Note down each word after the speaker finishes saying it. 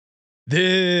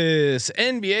This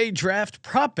NBA Draft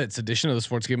Prop Bets edition of the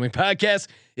Sports Gambling Podcast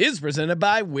is presented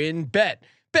by WynnBET.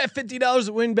 Bet $50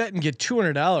 at WynnBET and get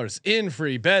 $200 in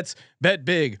free bets. Bet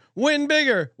big, win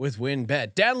bigger with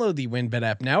WynnBET. Download the WynnBET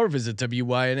app now or visit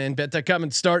wynnbet.com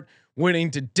and start winning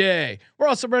today. We're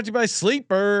also brought to you by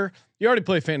Sleeper. You already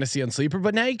play fantasy on Sleeper,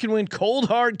 but now you can win cold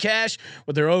hard cash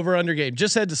with their over/under game.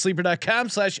 Just head to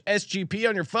sleeper.com/SGP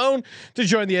on your phone to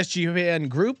join the SGPN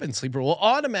group, and Sleeper will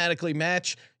automatically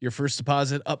match your first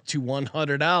deposit up to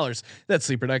 $100. That's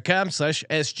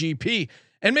sleeper.com/SGP.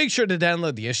 And make sure to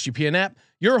download the SGPN app,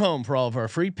 your home for all of our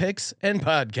free picks and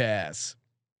podcasts.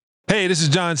 Hey, this is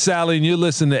John Sally, and you're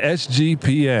listening to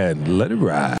SGPN. Let it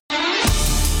ride.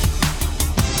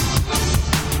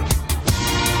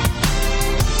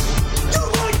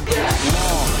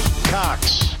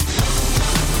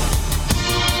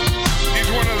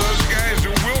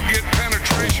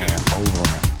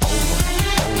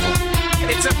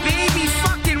 It's a baby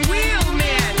fucking wheel,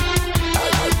 man.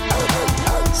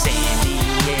 San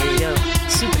Diego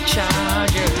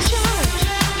Superchargers.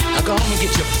 Now go home and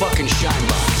get your fucking shine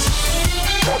box.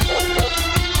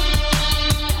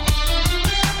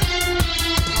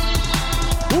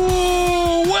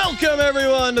 Ooh, welcome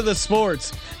everyone to the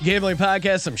Sports Gambling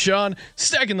Podcast. I'm Sean,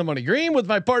 stacking the money green with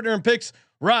my partner in picks,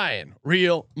 Ryan,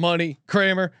 Real Money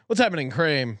Kramer. What's happening,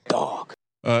 Kramer? Dog.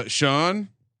 Sean,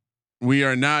 we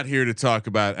are not here to talk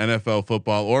about NFL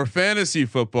football or fantasy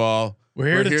football.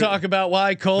 We're here to talk about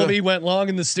why Colby went long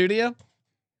in the studio.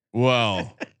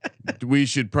 Well, we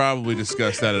should probably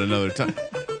discuss that at another time.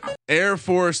 Air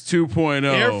Force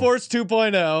 2.0. Air Force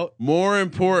 2.0. More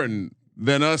important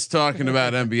than us talking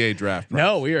about NBA draft.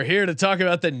 No, we are here to talk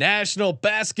about the National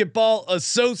Basketball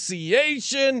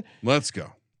Association. Let's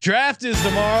go. Draft is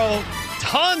tomorrow.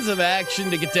 Tons of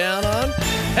action to get down on.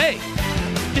 Hey,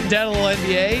 get down a little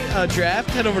NBA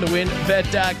draft. Head over to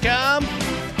WynnBET.com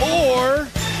or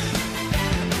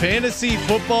Fantasy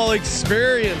Football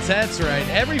Experience. That's right.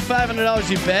 Every $500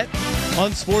 you bet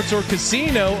on sports or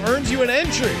casino earns you an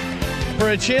entry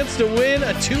for a chance to win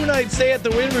a 2-night stay at the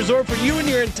Wynn Resort for you and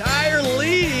your entire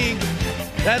league.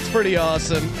 That's pretty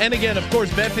awesome. And again, of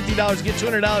course, bet $50, get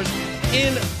 $200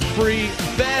 in free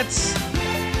bets.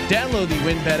 Download the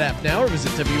WynnBET app now or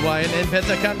visit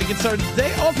wynnbet.com to get started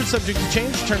today. Offer subject to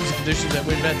change. Terms and conditions at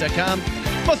wynnbet.com.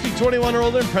 Must be 21 or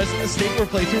older and present in the state where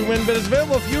playthrough WynnBET is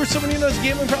available. If you or someone you know has a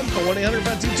gambling problem, call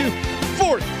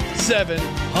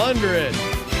 1-800-522-4700.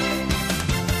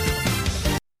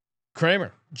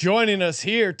 Kramer joining us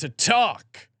here to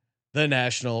talk the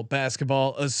National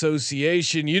Basketball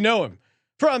Association. You know him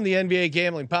from the NBA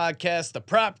Gambling Podcast, the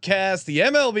Propcast, the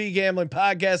MLB Gambling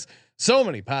Podcast. So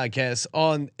many podcasts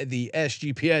on the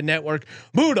SGPN network.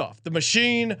 Munaf, the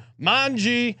Machine,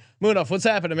 Manji. Munaf, what's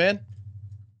happening, man?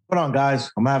 Hold on,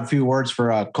 guys. I'm gonna have a few words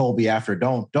for Colby after.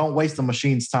 Don't waste the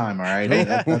Machine's time. All right,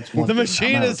 that's one the thing.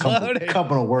 Machine is loaded.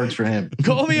 Couple of words for him.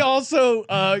 Colby also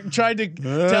tried to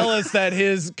tell us that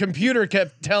his computer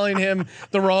kept telling him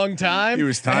the wrong time. He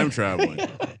was time traveling.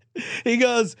 He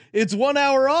goes, "It's 1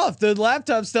 hour off. The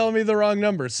laptop's telling me the wrong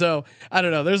number." So I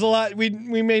don't know. There's a lot. We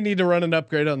may need to run an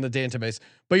upgrade on the database.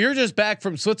 But you're just back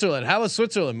from Switzerland. How was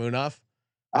Switzerland, Munaf?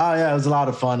 Oh yeah, it was a lot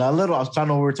of fun. I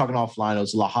know we were talking offline. It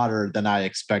was a lot hotter than I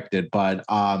expected, but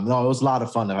no, it was a lot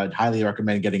of fun. I'd highly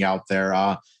recommend getting out there.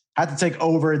 Had to take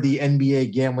over the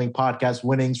NBA Gambling Podcast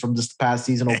winnings from this past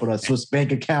season. Open a Swiss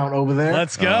bank account over there.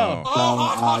 Let's go.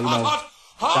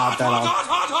 Got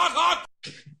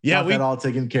that all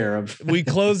taken care of. We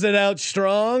closed it out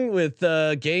strong with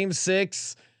Game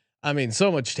 6. I mean,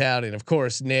 so much touting. Of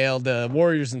course, nailed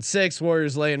Warriors in 6.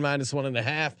 Warriors laying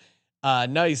 -1.5.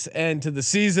 Nice end to the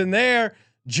season there.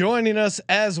 Joining us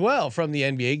as well from the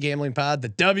NBA Gambling Pod, the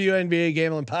WNBA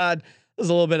Gambling Pod. There's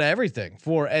a little bit of everything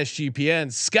for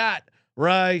SGPN. Scott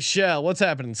Reichel, what's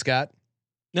happening, Scott?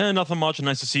 Nothing much.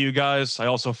 Nice to see you guys. I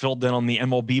also filled in on the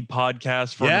MLB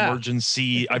podcast for an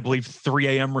emergency, I believe 3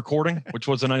 a.m. recording, which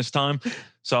was a nice time.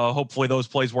 So hopefully those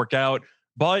plays work out.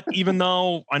 But even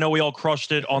though I know we all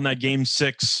crushed it on that Game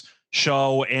 6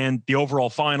 show and the overall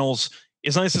finals,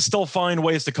 it's nice to still find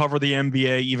ways to cover the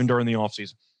NBA even during the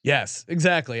offseason. Yes,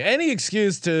 exactly. Any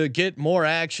excuse to get more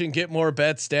action, get more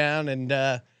bets down, and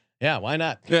yeah, why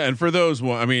not? Yeah, and for those,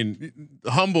 I mean,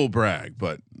 humble brag,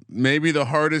 but maybe the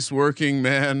hardest working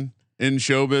man in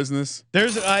show business.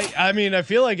 I mean, I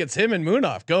feel like it's him and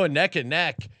Munaf going neck and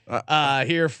neck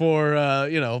here for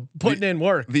putting in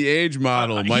work. The age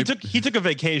model. He took a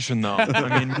vacation though.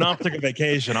 I mean, Munaf took a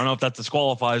vacation. I don't know if that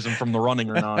disqualifies him from the running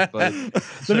or not, but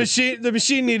the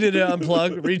machine needed to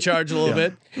unplug, recharge a little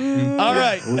bit. All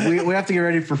right, we have to get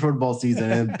ready for football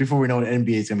season, and before we know it,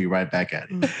 NBA is gonna be right back at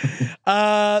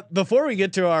it. Before we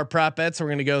get to our prop bets, we're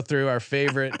gonna go through our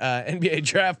favorite NBA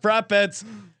draft prop bets.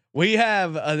 We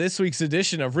have this week's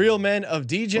edition of Real Men of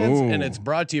Degens, and it's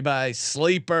brought to you by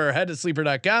Sleeper. Head to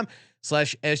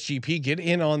sleeper.com/SGP. Get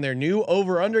in on their new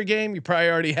over/under game. You probably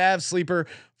already have Sleeper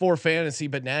for fantasy,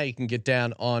 but now you can get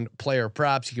down on player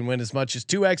props. You can win as much as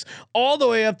 2x all the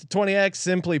way up to 20x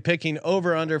simply picking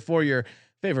over/under for your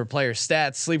favorite player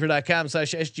stats.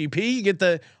 Sleeper.com/SGP. You get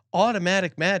the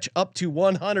automatic match up to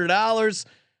 $100.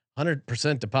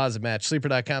 100% deposit match.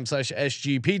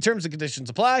 Sleeper.com/SGP. Terms and conditions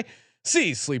apply.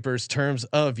 See Sleeper's terms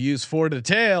of use for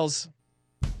details.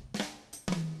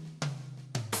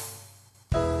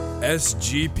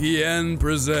 SGPN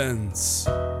presents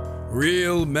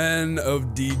Real Men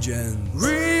of Degens.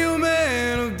 Real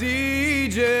Men of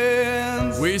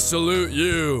Degens. We salute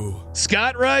you.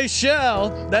 Scott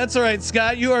Reichel. That's right,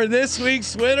 Scott. You are this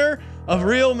week's winner of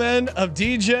Real Men of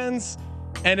Degens.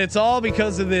 And it's all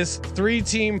because of this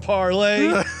 3-team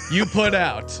parlay you put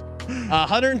out.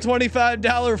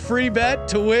 $125 free bet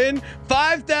to win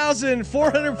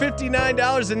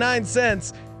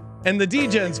 $5,459.09. And the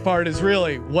Degens part is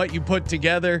really what you put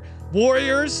together.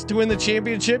 Warriors to win the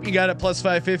championship, you got it plus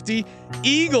 550.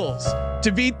 Eagles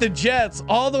to beat the Jets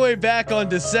all the way back on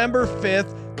December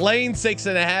 5th, laying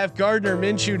 6.5. Gardner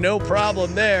Minshew, no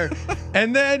problem there.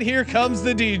 And then here comes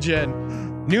the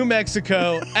Degen. New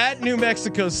Mexico at New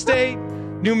Mexico State.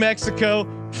 New Mexico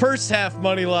first half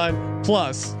money line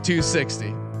plus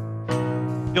 260.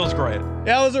 Feels great.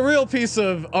 Yeah, it was a real piece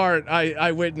of art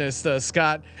I witnessed,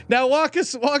 Scott. Now walk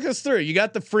us through. You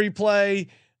got the free play.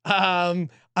 I'm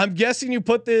guessing you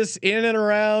put this in and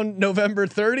around November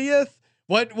 30th.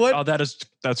 What? Oh,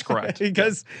 that's correct.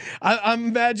 Because I'm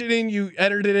imagining you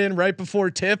entered it in right before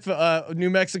tip. New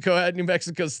Mexico at New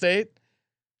Mexico State.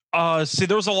 See,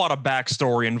 there was a lot of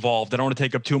backstory involved. I don't want to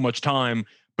take up too much time,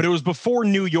 but it was before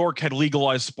New York had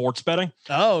legalized sports betting.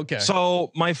 Oh, okay.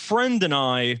 So my friend and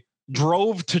I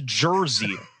drove to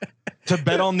Jersey to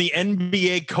bet on the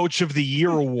NBA Coach of the Year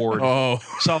award. Oh,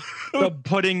 so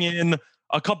putting in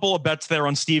a couple of bets there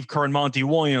on Steve Kerr and Monty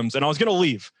Williams, and I was going to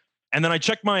leave. And then I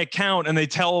checked my account and they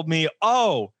tell me,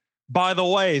 oh, by the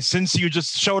way, since you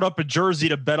just showed up at Jersey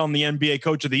to bet on the NBA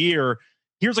Coach of the Year,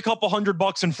 here's a couple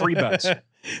 $100 in free bets.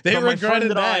 They so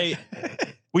regretted that.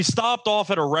 We stopped off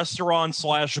at a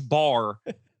restaurant/bar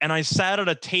and I sat at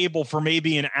a table for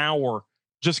maybe an hour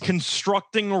just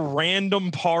constructing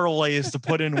random parlays to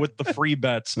put in with the free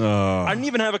bets. I didn't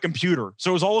even have a computer.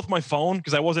 So it was all with my phone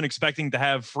because I wasn't expecting to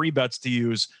have free bets to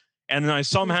use. And then I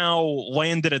somehow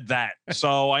landed at that.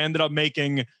 So I ended up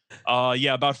making,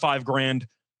 about $5,000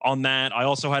 on that. I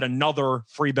also had another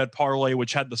free bet parlay,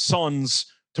 which had the Suns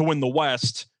to win the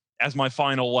West as my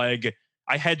final leg.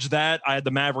 I hedged that. I had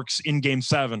the Mavericks in Game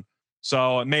 7.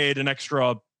 So I made an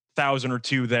extra 1,000 or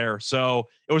 2 there. So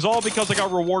it was all because I got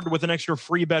rewarded with an extra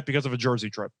free bet because of a Jersey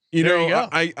trip. You know,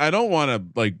 I don't want to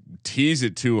like tease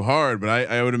it too hard, but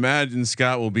I would imagine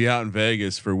Scott will be out in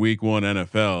Vegas for Week 1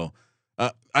 NFL.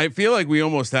 I feel like we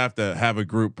almost have to have a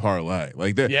group parlay.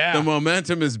 Like the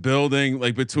momentum is building,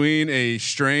 like between a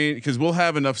strange, because we'll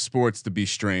have enough sports to be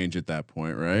strange at that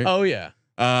point, right? Oh yeah.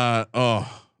 I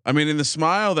mean, in the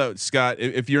smile that Scott,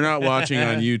 if you're not watching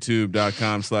on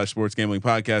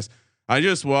youtube.com/sportsgamblingpodcast, I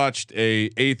just watched a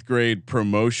 8th grade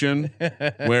promotion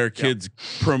where kids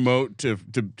promote to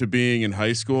being in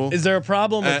high school. Is there a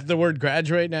problem with the word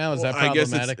graduate now? Is that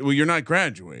problematic? I guess you're not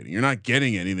graduating. You're not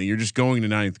getting anything. You're just going to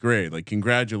 9th grade. Like,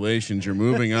 congratulations, you're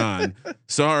moving on.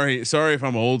 Sorry if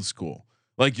I'm old school.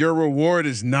 Like, your reward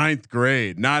is 9th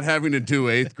grade, not having to do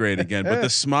 8th grade again. But the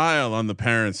smile on the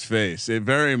parent's face, it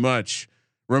very much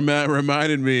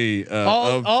reminded me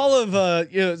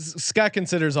Scott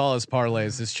considers all his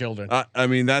parlays his children. I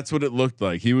mean, that's what it looked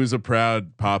like. He was a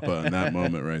proud papa in that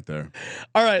moment right there.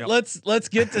 All right, let's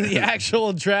get to the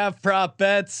actual draft prop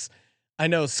bets. I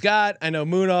know Scott, I know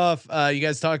Munaf. You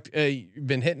guys talked. You've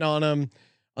been hitting on him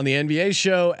on the NBA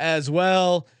show as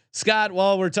well. Scott,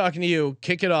 while we're talking to you,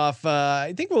 kick it off.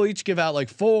 I think we'll each give out like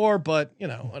 4, but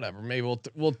whatever. Maybe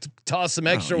we'll toss some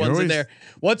extra ones in there.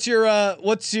 What's your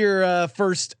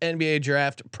first NBA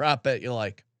draft prop bet you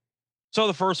like? So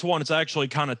the first one, it's actually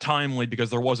kind of timely because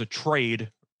there was a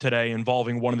trade today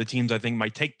involving one of the teams I think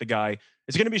might take the guy.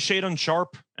 It's going to be Shaedon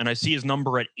Sharpe, and I see his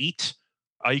number at 8.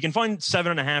 You can find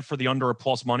 7.5 for the under at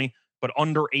plus money. but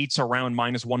under 8's around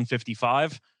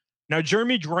 -155. Now,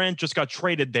 Jeremy Grant just got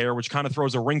traded there, which kind of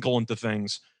throws a wrinkle into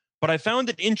things. But I found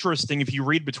it interesting, if you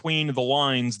read between the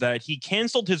lines, that he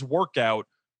canceled his workout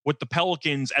with the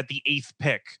Pelicans at the 8th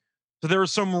pick. So there are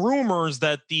some rumors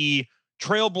that the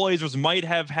Trailblazers might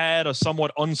have had a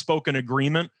somewhat unspoken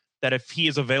agreement that if he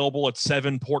is available at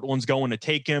 7, Portland's going to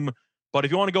take him. But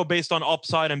if you want to go based on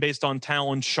upside and based on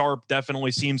talent, Sharp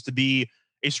definitely seems to be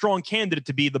a strong candidate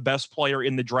to be the best player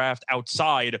in the draft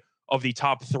outside of the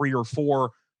top 3 or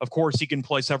 4. Of course, he can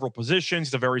play several positions.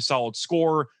 He's a very solid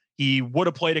scorer. He would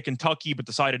have played at Kentucky, but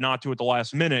decided not to at the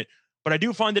last minute. But I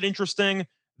do find it interesting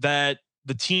that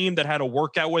the team that had a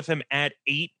workout with him at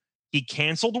 8, he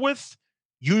canceled with.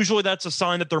 Usually that's a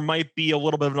sign that there might be a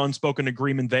little bit of an unspoken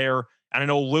agreement there. And I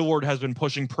know Lillard has been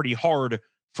pushing pretty hard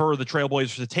for the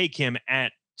Trailblazers to take him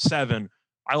at 7.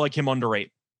 I like him under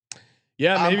 8.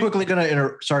 Yeah, I'm quickly going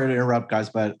to sorry to interrupt, guys,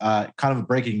 but kind of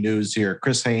breaking news here.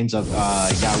 Chris Haynes of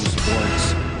Yahoo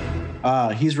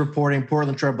Sports, he's reporting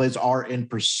Portland Trailblazers are in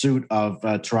pursuit of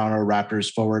Toronto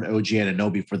Raptors forward OG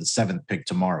Anunoby for the 7th pick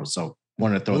tomorrow. So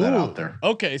wanted to throw that out there.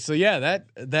 Okay, so yeah, that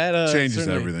changes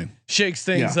everything, shakes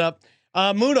things up.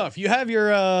 Munaf, you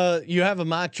have a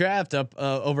mock draft up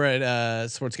over at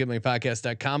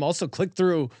sportsgamblingpodcast.com. Also click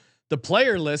through the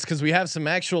player list because we have some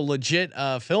actual legit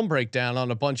film breakdown on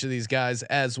a bunch of these guys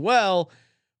as well.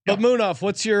 But Munaf,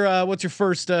 what's your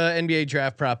first NBA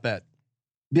draft prop bet?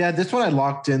 Yeah, this one I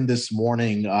locked in this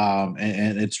morning,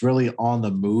 and it's really on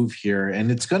the move here,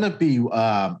 and it's going to be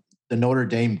the Notre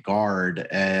Dame guard.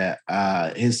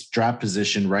 His draft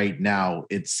position right now,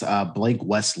 it's Blake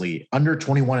Wesley, under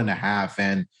 21.5.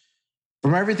 And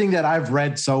from everything that I've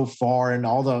read so far and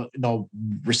all the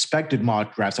respected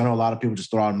mock drafts, I know a lot of people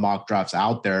just throw out mock drafts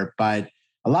out there, but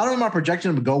a lot of them are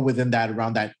projecting to go within that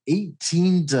around that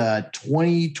 18 to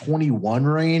 21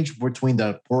 range between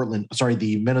the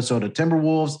Minnesota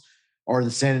Timberwolves or the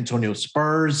San Antonio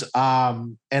Spurs.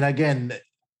 And again,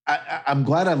 I'm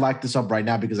glad I locked this up right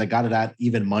now because I got it at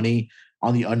even money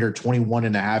on the under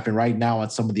 21.5. And right now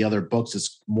at some of the other books,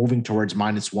 it's moving towards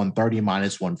 -130,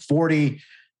 -140.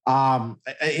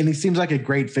 And he seems like a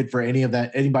great fit for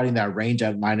anybody in that range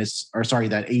at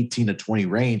that 18 to 20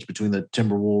 range between the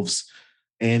Timberwolves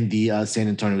and the San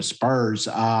Antonio Spurs.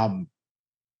 Timberwolves,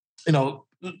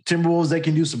 they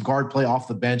can do some guard play off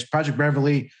the bench. Patrick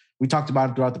Beverley, we talked about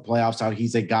him throughout the playoffs, how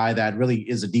he's a guy that really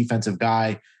is a defensive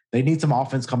guy. They need some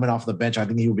offense coming off the bench. I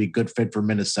think he would be a good fit for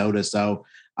Minnesota. So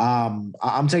I'm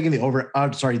taking the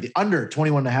under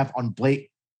 21.5 on Blake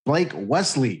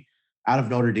Wesley out of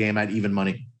Notre Dame at even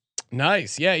money.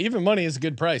 Nice. Yeah, even money is a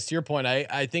good price. To your point,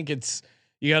 I think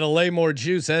you got to lay more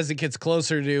juice as it gets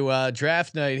closer to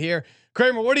draft night here.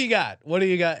 Kramer, what do you got?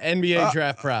 NBA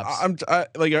draft props?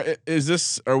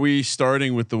 Are we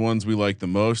starting with the ones we like the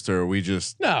most, or are we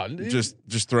just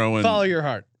throwing? Follow your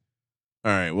heart.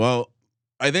 All right. Well,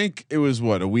 I think it was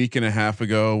a week and a half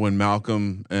ago when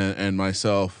Malcolm and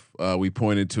myself we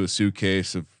pointed to a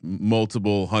suitcase of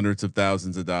multiple hundreds of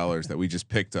thousands of dollars that we just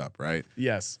picked up. Right.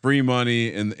 Yes. Free money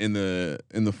in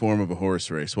the form of a horse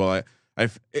race. Well,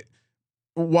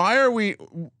 why are we?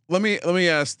 Let me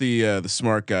ask the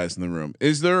smart guys in the room.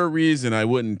 Is there a reason I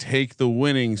wouldn't take the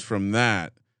winnings from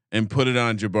that and put it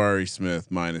on Jabari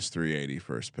Smith -380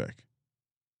 first pick?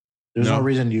 There's no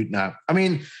reason you'd not. I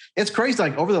mean, it's crazy.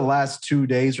 Like over the last 2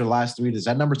 days or last 3 days,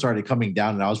 that number started coming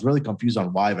down, and I was really confused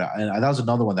on why. But that was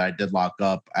another one that I did lock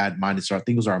up at I think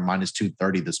it was around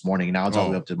 -230 this morning. Now it's all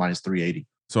the way up to -380.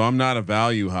 So I'm not a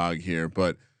value hog here,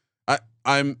 but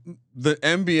I'm the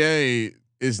NBA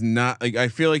is not like, I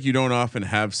feel like you don't often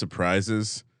have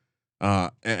surprises.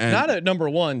 And not at number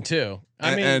 1 too.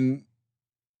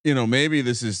 Maybe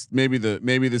this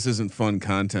isn't fun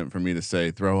content for me to say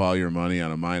throw all your money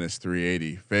on a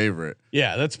 -380 favorite.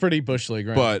 Yeah, that's pretty bush league,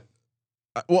 right? But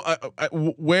why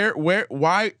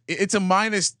it's a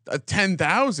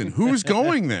 -10,000? Who's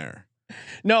going there?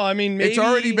 No, I mean it's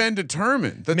already been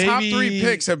determined. The top 3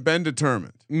 picks have been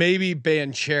determined. Maybe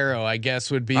Banchero, I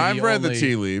guess, would be. I've read the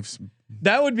tea leaves.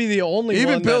 That would be the only.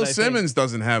 Even Bill Simmons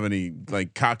doesn't have any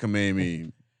like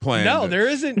cockamamie plan. No, there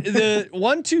isn't. The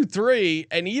 1, 2, 3,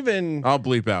 and even I'll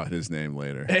bleep out his name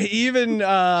later. Even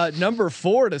number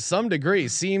 4 to some degree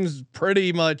seems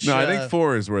pretty much. No, I think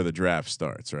 4 is where the draft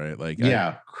starts, right? Like,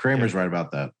 Kramer's right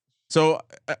about that. So,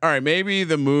 all right, maybe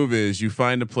the move is you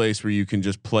find a place where you can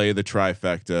just play the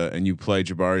trifecta and you play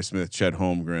Jabari Smith, Chet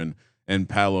Holmgren, and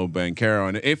Paolo Banchero.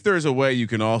 And if there's a way you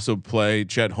can also play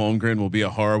Chet Holmgren will be a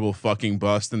horrible fucking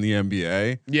bust in the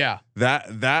NBA. Yeah.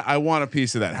 That I want a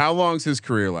piece of that. How long's his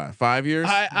career last? 5 years?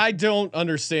 I don't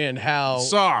understand how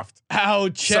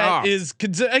Chet is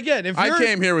again. If I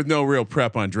came here with no real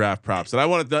prep on draft props, and I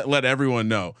want to let everyone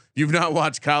know, you've not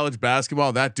watched college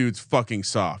basketball. That dude's fucking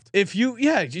soft. If you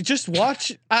just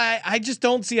watch, I just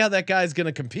don't see how that guy's going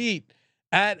to compete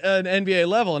at an NBA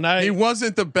level. And he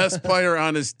wasn't the best player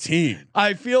on his team.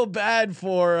 I feel bad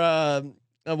for,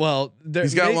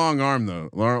 he's got long arm though.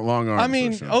 Long arm. I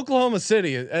mean, Oklahoma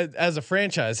City as a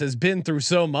franchise has been through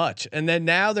so much, and then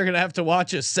now they're gonna have to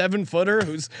watch a 7-footer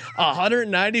who's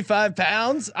 195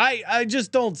 pounds. I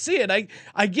just don't see it.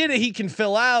 I get it. He can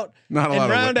fill out and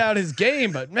round out his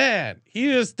game, but man,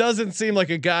 he just doesn't seem like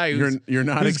a guy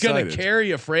who's gonna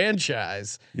carry a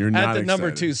franchise at the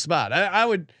number 2 spot. I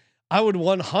would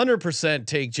 100%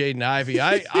 take Jaden Ivey.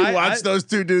 I watch those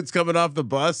two dudes coming off the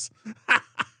bus.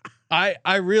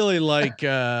 I really like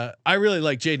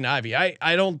Jaden Ivey.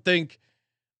 I don't think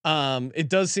it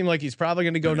does seem like he's probably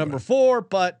going to go number 4,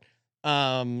 but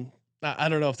I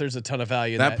don't know if there's a ton of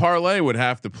value. That parlay would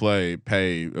have to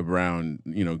pay around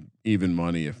even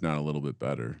money, if not a little bit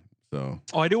better. So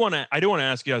I do want to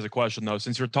ask you guys a question though,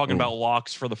 since you're talking about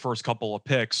locks for the first couple of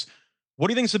picks. What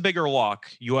do you think is a bigger lock?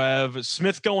 You have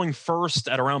Smith going first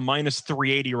at around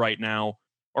 -380 right now,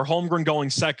 or Holmgren going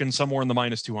second somewhere in the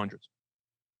 -200s.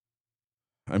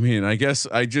 I mean, I guess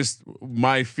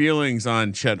my feelings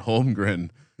on Chet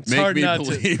Holmgren make me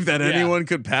believe that anyone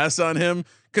could pass on him,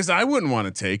 because I wouldn't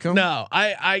want to take him. No,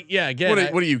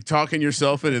 again. What are you talking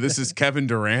yourself into? This is Kevin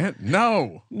Durant?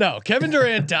 No, Kevin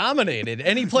Durant dominated,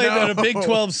 and he played at a Big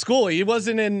 12 school. He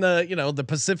wasn't in the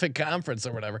Pacific Conference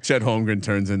or whatever. Chet Holmgren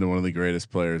turns into one of the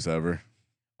greatest players ever.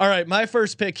 All right, my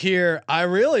first pick here. I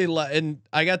really and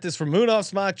I got this from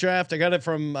Moonoff's mock draft. I got it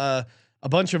from a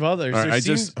bunch of others. All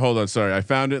right, hold on. Sorry, I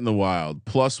found it in the wild.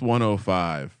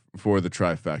 +105 for the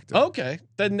trifecta. Okay,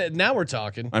 then now we're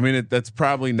talking. I mean, that's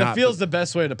probably not. That feels the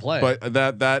best way to play. But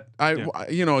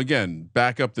again,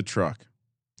 back up the truck.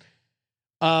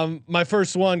 My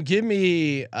first one, give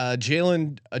me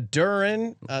Jalen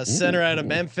Duren, center out of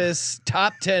Memphis,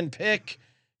 top 10 pick.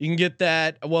 You can get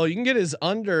that. Well, you can get his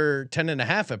under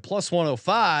 10.5 at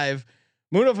 +105.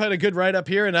 Munov had a good write up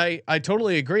here, and I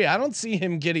totally agree. I don't see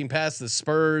him getting past the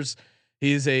Spurs.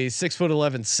 He's a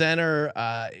 6'11" center.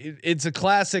 It's a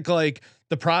classic, like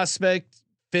the prospect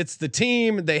fits the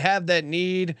team. They have that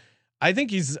need. I think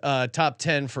he's top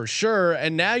 10 for sure.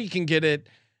 And now you can get it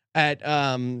at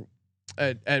under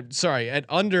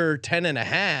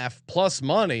 10.5 plus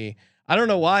money. I don't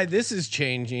know why this is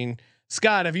changing.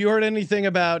 Scott, have you heard anything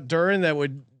about Duren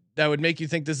that would make you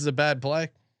think this is a bad play?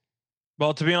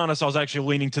 Well, to be honest, I was actually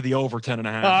leaning to the over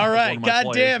 10.5. All right,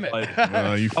 God damn it!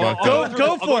 You fucked up.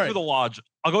 Go for it.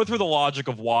 I'll go through the logic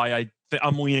of why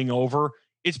I'm leaning over.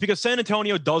 It's because San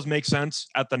Antonio does make sense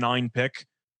at the 9 pick.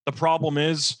 The problem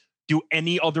is, do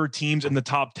any other teams in the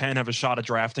top 10 have a shot at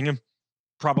drafting him?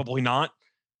 Probably not.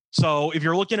 So if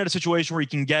you're looking at a situation where you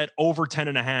can get over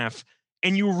 10.5,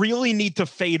 and you really need to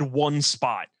fade one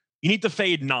spot, you need to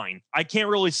fade 9. I can't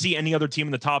really see any other team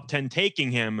in the top 10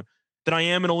 taking him. Then I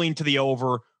am going to lean to the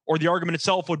over. Or the argument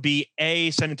itself would be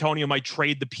San Antonio might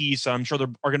trade the piece. I'm sure there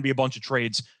are going to be a bunch of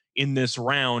trades in this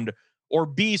round. Or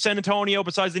B, San Antonio,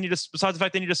 besides the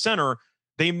fact they need a center,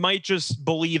 they might just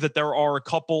believe that there are a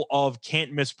couple of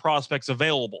can't miss prospects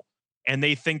available. And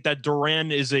they think that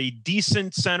Duren is a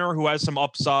decent center who has some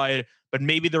upside, but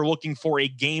maybe they're looking for a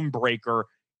game breaker.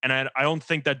 And I don't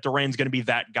think that Duren's going to be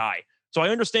that guy. So I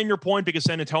understand your point, because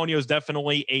San Antonio is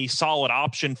definitely a solid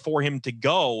option for him to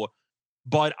go.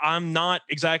 But I'm not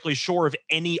exactly sure if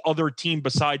any other team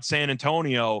besides San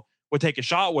Antonio would take a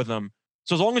shot with him.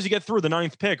 So as long as you get through the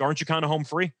 9th pick, aren't you kind of home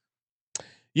free?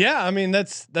 Yeah, I mean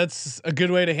that's a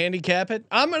good way to handicap it.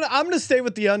 I'm gonna stay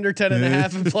with the under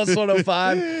 10.5 and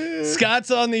 +105. Scott's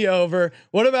on the over.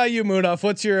 What about you, Moonoff?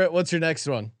 What's your next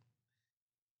one?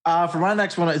 For my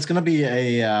next one, it's going to be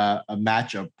a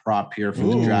matchup prop here for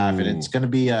the draft, and it's going to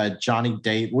be Johnny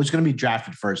Davis. What's going to be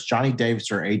drafted first, Johnny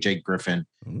Davis or AJ Griffin?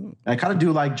 I kind of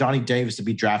do like Johnny Davis to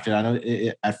be drafted. I know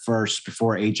at first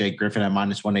before AJ Griffin at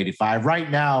 -185.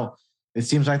 Right now, it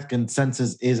seems like the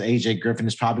consensus is AJ Griffin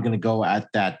is probably going to go at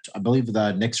that. I believe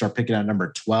the Knicks are picking at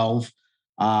number 12.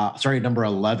 Number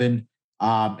 11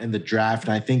 in the draft,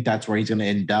 and I think that's where he's going to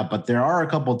end up. But there are a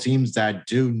couple of teams that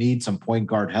do need some point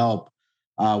guard help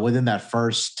within that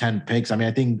first 10 picks. I mean,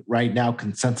 I think right now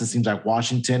consensus seems like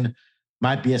Washington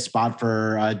might be a spot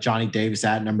for Johnny Davis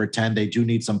at number 10. They do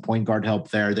need some point guard help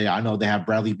there. I know they have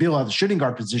Bradley Beal at the shooting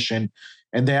guard position,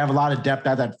 and they have a lot of depth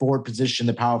at that forward position,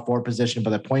 the power forward position, but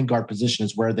the point guard position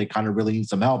is where they kind of really need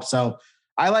some help. So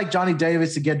I like Johnny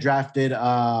Davis to get drafted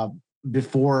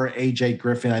before AJ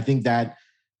Griffin. I think that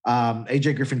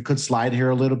AJ Griffin could slide here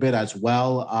a little bit as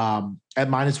well. At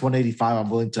minus 185, I'm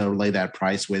willing to lay that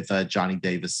price with Johnny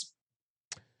Davis.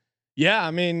 Yeah,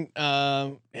 I mean,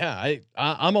 I'm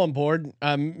on board.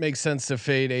 Makes sense to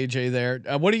fade AJ there.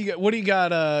 What do you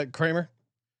got, Kramer?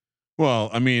 Well,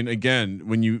 I mean,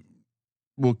 again,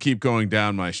 we'll keep going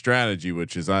down my strategy,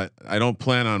 which is I don't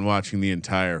plan on watching the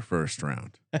entire first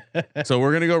round. So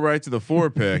we're gonna go right to the 4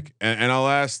 pick, and I'll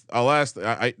ask.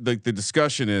 The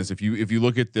discussion is if you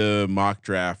look at the mock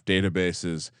draft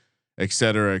databases, et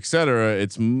cetera,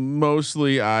 it's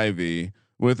mostly Ivy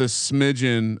with a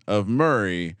smidgen of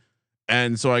Murray.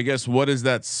 And so I guess what is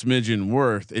that smidgen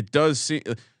worth? It does seem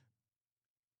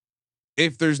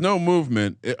if there's no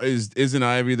movement, isn't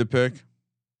Ivy the pick?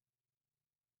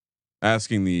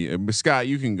 Asking Scott,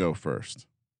 you can go first.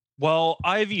 Well,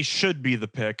 Ivy should be the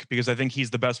pick because I think he's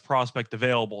the best prospect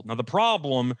available. Now the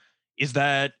problem is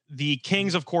that the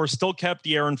Kings, of course, still kept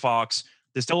De'Aaron Fox.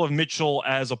 They still have Mitchell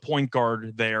as a point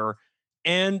guard there,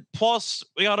 and plus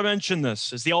we got to mention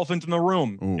this: it's the elephant in the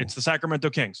room. Ooh. It's the Sacramento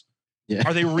Kings. Yeah.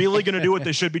 Are they really going to do what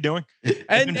they should be doing?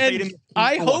 And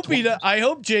I hope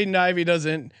Jaden Ivey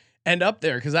doesn't end up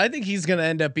there because I think he's going to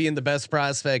end up being the best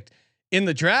prospect in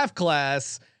the draft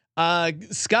class.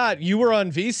 Scott, you were on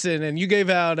VSiN and you gave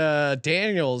out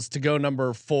Daniels to go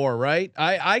number 4, right?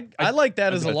 I like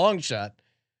that as a long shot.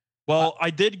 Well, I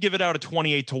did give it out at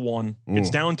 28-1. Ooh. It's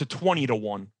down to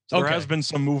 20-1. So there has been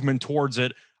some movement towards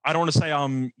it. I don't want to say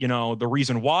I'm, the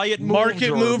reason why it moved. Market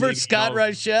mover, maybe, Scott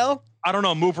Reichel. I don't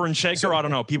know, mover and shaker. I don't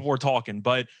know. People were talking,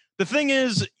 but the thing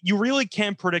is, you really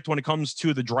can't predict when it comes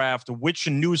to the draft which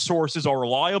news sources are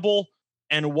reliable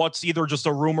and what's either just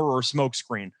a rumor or a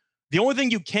smokescreen. The only thing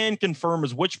you can confirm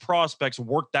is which prospects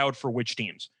worked out for which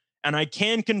teams. And I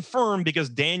can confirm because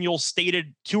Daniel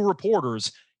stated to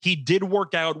reporters he did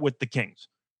work out with the Kings.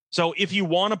 So if you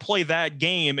want to play that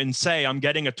game and say I'm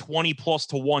getting a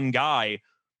 20+1 guy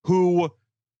who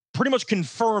pretty much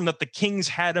confirmed that the Kings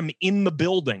had him in the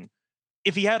building,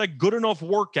 if he had a good enough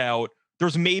workout,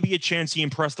 there's maybe a chance he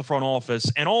impressed the front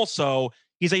office. And also,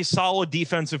 he's a solid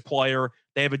defensive player.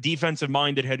 They have a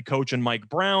defensive-minded head coach in Mike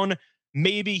Brown.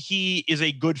 Maybe he is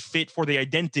a good fit for the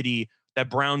identity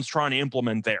that Brown's trying to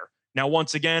implement there. Now,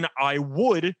 once again, I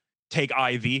would take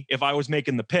Ivy if I was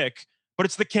making the pick, but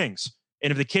it's the Kings.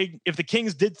 And if the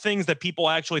Kings did things that people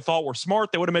actually thought were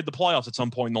smart, they would have made the playoffs at some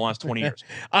point in the last 20 years.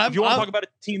 If you want to talk about a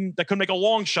team that could make a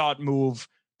long shot move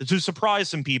to surprise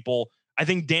some people, I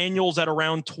think Daniels at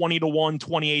around 20-1,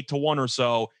 28-1 or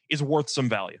so is worth some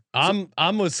value.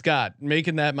 I'm with Scott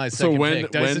making that my second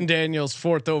pick. Dyson Daniels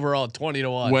 4th overall at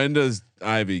 20-1. When does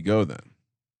Ivy go then?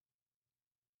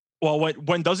 Well,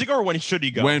 when does he go or when should he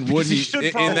go? When would he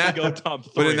should probably go top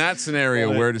 3. But in that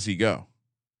scenario, where does he go?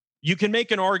 You can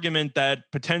make an argument that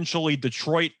potentially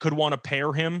Detroit could want to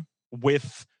pair him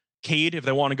with Cade if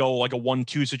they want to go like a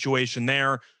 1-2 situation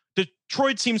there.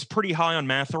 Detroit seems pretty high on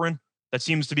Mathurin. That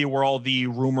seems to be where all the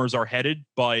rumors are headed.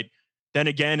 But then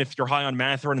again, if you're high on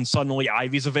Mathurin and suddenly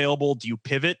Ivy's available, do you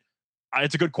pivot?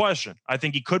 It's a good question. I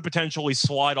think he could potentially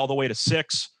slide all the way to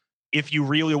 6 if you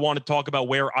really want to talk about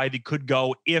where Ivy could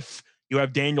go. If you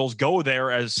have Daniels go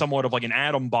there as somewhat of like an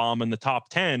atom bomb in the top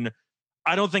 10,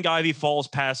 I don't think Ivy falls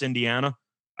past Indiana.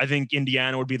 I think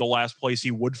Indiana would be the last place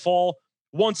he would fall.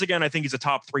 Once again, I think he's a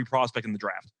top 3 prospect in the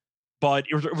draft. But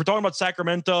if we're talking about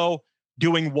Sacramento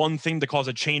doing one thing to cause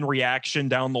a chain reaction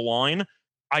down the line,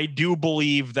 I do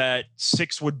believe that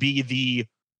 6 would be the,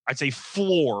 I'd say,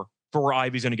 floor for where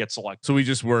Ivy's going to get selected. So we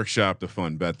just workshopped a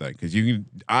fun bet then, because you can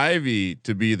Ivy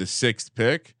to be the 6th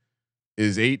pick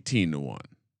is 18-1.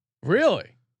 Really?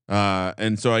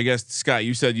 And so I guess Scott,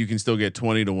 you said you can still get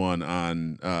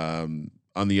 20-1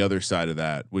 on the other side of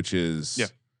that, which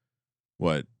is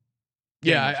what?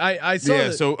 Yeah, I saw.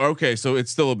 Yeah. So okay, so it's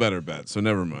still a better bet. So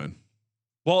never mind.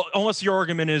 Well, unless your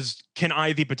argument is, can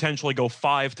Ivy potentially go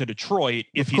 5 to Detroit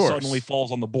if he suddenly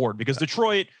falls on the board? Because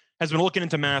Detroit has been looking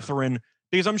into Mathurin,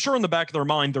 because I'm sure in the back of their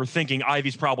mind they're thinking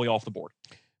Ivy's probably off the board.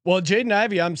 Well, Jaden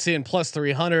Ivey, I'm seeing plus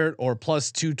 300 or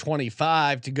plus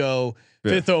 225 to go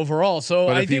 5th overall. So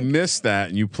but if you miss that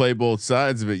and you play both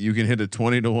sides of it, you can hit a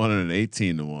 20-1 and an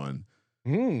 18-1.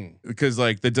 Because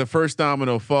like the first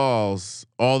domino falls,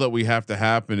 all that we have to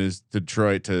happen is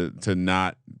Detroit to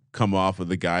not come off of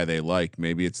the guy they like.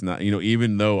 Maybe it's not,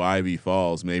 even though Ivy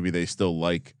falls, maybe they still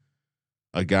like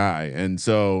a guy. And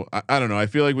so I don't know. I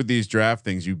feel like with these draft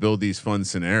things, you build these fun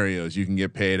scenarios, you can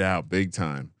get paid out big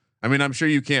time. I mean, I'm sure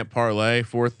you can't parlay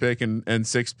 4th pick and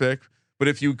 6th pick, but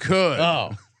if you could.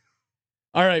 Oh,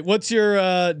 all right. What's your,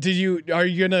 are you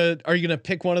gonna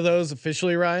pick one of those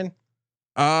officially, Ryan?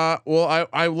 Well,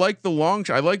 I like the long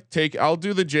shot. I'll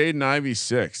do the Jaden Ivey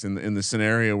 6 in the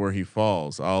scenario where he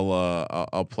falls.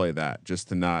 I'll play that just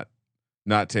to not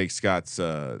take Scott's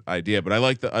idea, but I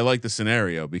like the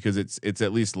scenario because it's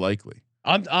at least likely.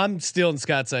 I'm stealing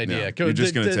Scott's idea. Yeah, you're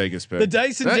just gonna take his pick. The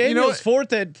Dyson Daniels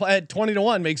 4th at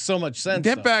 20-1 makes so much sense.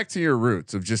 Get back to your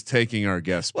roots of just taking our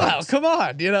guest. Wow, come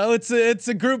on. It's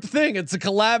a group thing. It's a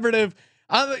collaborative.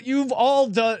 You've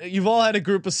all had a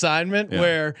group assignment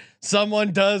where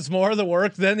someone does more of the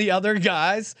work than the other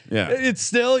guys. Yeah, it's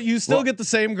still get the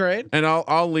same grade. And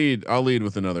I'll lead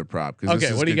with another prop because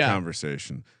this is what do you got?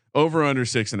 Conversation. Over under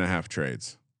 6.5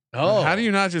 trades. Oh, how do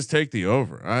you not just take the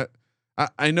over?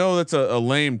 I know that's a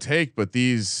lame take, but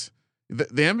the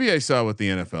NBA saw what the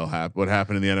NFL what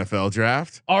happened in the NFL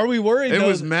draft. Are we worried? It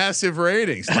was massive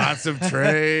ratings, lots of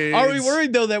trades. Are we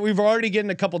worried though that we've already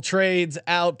getting a couple trades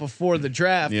out before the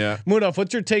draft? Yeah. Munaf,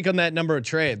 what's your take on that number of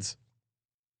trades?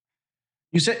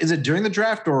 You said, is it during the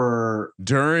draft or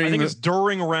during? I think it's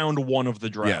during round 1 of the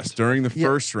draft. Yes, during the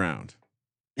first round.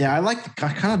 Yeah, I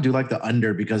kind of do like the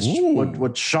under because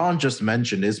what Sean just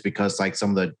mentioned is because like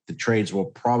some of the trades will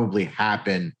probably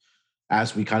happen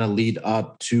as we kind of lead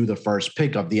up to the first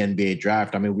pick of the NBA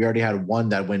draft. I mean, we already had one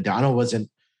that went down. I know it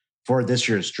wasn't for this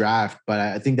year's draft, but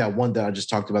I think that one that I just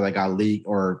talked about that got leaked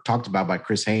or talked about by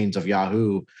Chris Haynes of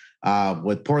Yahoo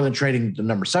with Portland trading the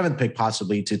number 7 pick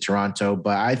possibly to Toronto.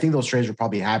 But I think those trades will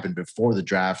probably happen before the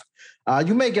draft.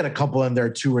 You may get a couple in there,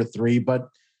 2 or 3, but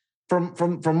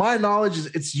from my knowledge,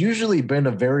 it's usually been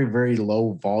a very, very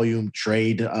low volume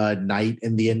trade night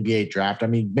in the NBA draft. I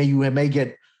mean, you may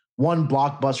get one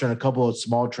blockbuster and a couple of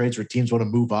small trades where teams want to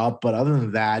move up, but other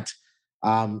than that,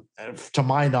 to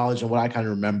my knowledge and what I kind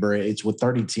of remember, it's with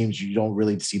 30 teams, you don't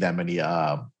really see that many.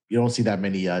 You don't see that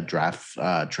many draft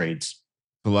trades.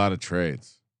 A lot of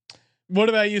trades. What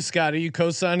about you, Scott? Are you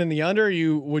co-signing the under?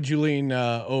 Or would you lean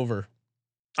over?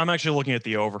 I'm actually looking at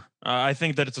the over. I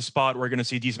think that it's a spot where we're going to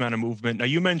see a decent amount of movement. Now,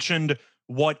 you mentioned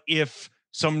what if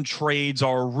some trades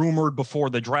are rumored before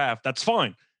the draft? That's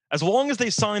fine. As long as they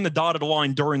sign the dotted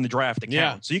line during the draft account.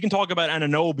 Yeah. So you can talk about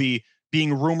Anunoby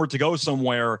being rumored to go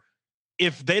somewhere.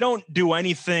 If they don't do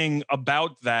anything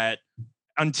about that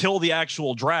until the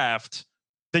actual draft,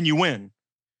 then you win.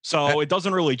 So it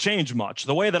doesn't really change much.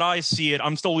 The way that I see it,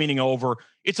 I'm still leaning over.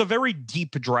 It's a very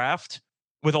deep draft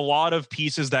with a lot of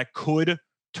pieces that could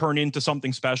turn into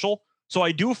something special. So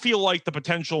I do feel like the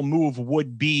potential move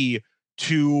would be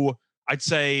to, I'd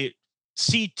say,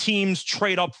 see teams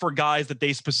trade up for guys that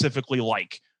they specifically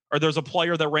like. Or there's a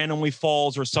player that randomly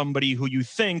falls or somebody who you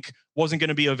think wasn't going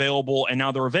to be available and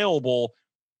now they're available.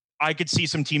 I could see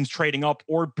some teams trading up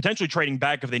or potentially trading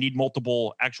back if they need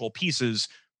multiple actual pieces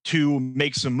to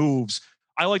make some moves.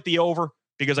 I like the over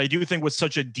because I do think with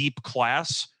such a deep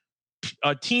class,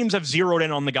 teams have zeroed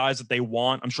in on the guys that they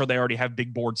want. I'm sure they already have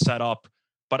big boards set up,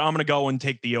 but I'm going to go and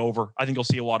take the over. I think you'll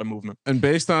see a lot of movement. And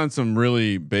based on some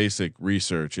really basic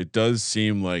research, it does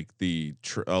seem like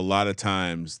a lot of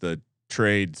times the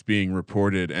trades being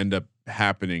reported end up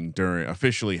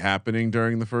officially happening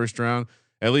during the first round.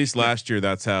 At least last year,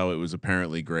 that's how it was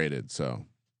apparently graded. So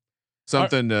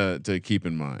something to keep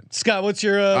in mind. Scott, what's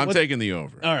your? I'm taking the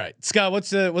over. All right, Scott,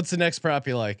 what's the next prop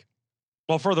you like?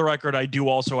 Well, for the record, I do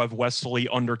also have Wesley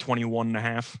under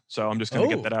 21.5. So I'm just going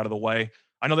to get that out of the way.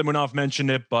 I know that Munaf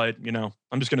mentioned it, but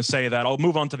I'm just going to say that. I'll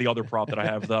move on to the other prop that I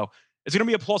have though. It's going to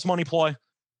be a plus money play.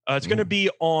 It's going to be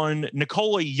on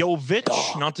Nikola Jovic,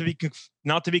 not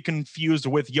to be confused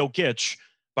with Jokic,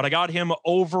 but I got him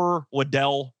over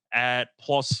Liddell at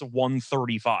plus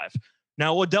 135.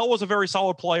 Now, Liddell was a very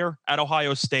solid player at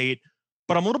Ohio State,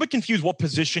 but I'm a little bit confused what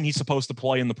position he's supposed to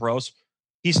play in the pros.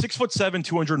 He's 6'7",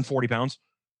 240 pounds.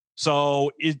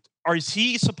 So is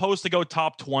he supposed to go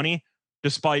top 20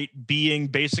 despite being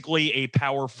basically a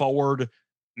power forward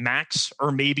max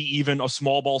or maybe even a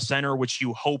small ball center, which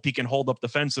you hope he can hold up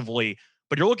defensively?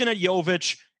 But you're looking at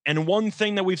Jovic, and one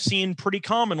thing that we've seen pretty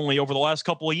commonly over the last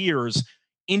couple of years,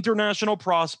 international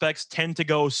prospects tend to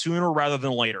go sooner rather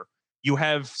than later. You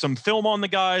have some film on the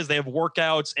guys, they have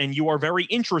workouts, and you are very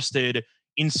interested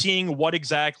in seeing what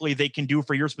exactly they can do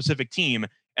for your specific team.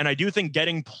 And I do think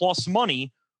getting plus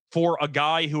money for a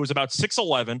guy who is about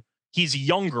 6'11", he's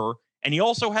younger, and he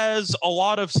also has a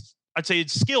lot of, I'd say,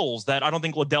 skills that I don't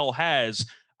think Liddell has.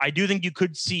 I do think you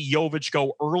could see Jovic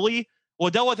go early.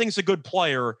 Liddell, I think, is a good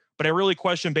player, but I really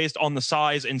question based on the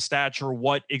size and stature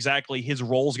what exactly his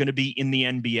role is going to be in the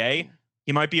NBA.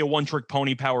 He might be a one-trick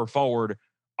pony power forward.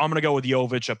 I'm going to go with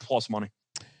Jovic at plus money.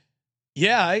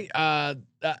 Yeah, I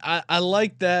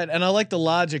like that, and I like the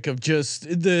logic of just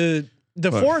the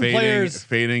foreign players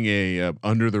fading a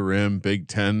under the rim Big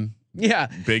Ten. Yeah,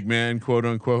 big man, quote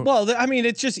unquote. Well, I mean,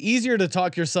 it's just easier to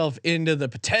talk yourself into the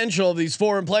potential of these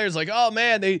foreign players. Like, oh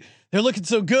man, they're looking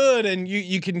so good, and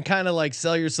you can kind of like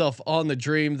sell yourself on the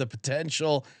dream, the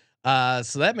potential. So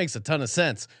that makes a ton of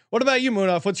sense. What about you,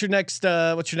 Munaf? What's your next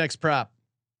prop?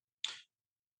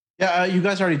 Yeah, you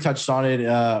guys already touched on it,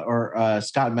 or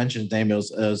Scott mentioned his name. It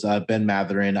was Ben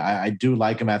Mathurin. I do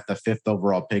like him at the 5th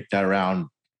overall pick. That around,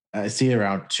 I see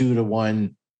around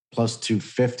 2-1 plus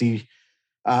 250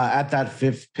 at that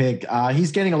 5th pick.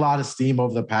 He's getting a lot of steam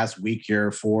over the past week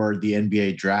here for the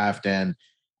NBA draft, and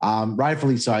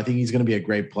rightfully so. I think he's going to be a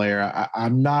great player.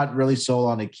 I'm not really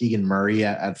sold on a Keegan Murray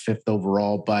at 5th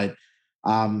overall, but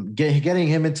getting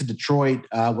him into Detroit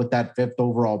with that 5th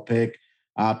overall pick.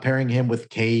 Pairing him with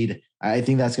Cade, I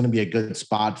think that's going to be a good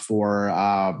spot for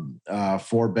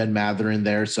Ben Mathurin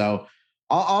there. So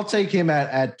I'll take him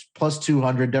at plus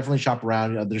 200. Definitely shop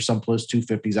around. There's some plus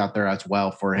 250s out there as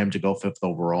well for him to go 5th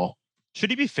overall.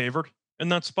 Should he be favored in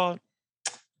that spot?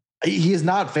 He is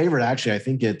not favored, actually. I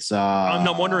think it's. I'm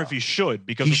not wondering if he should,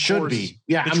 because he should be.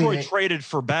 Yeah, Detroit traded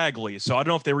for Bagley, so I don't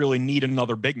know if they really need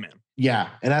another big man. Yeah,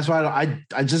 and that's why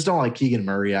I just don't like Keegan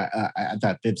Murray at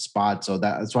that 5th spot. So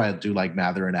that's why I do like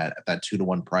Mathurin at that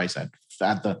 2-1 price at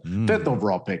the 5th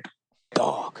overall pick.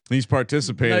 Dog. He's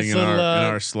participating in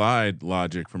our slide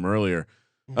logic from earlier.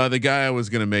 The guy I was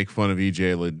going to make fun of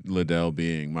EJ Liddell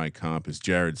being my comp is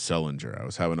Jared Sullinger. I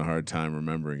was having a hard time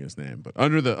remembering his name, but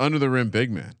under the rim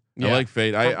big man. Yeah. I like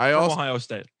fade. I also Ohio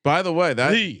State. By the way,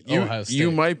 that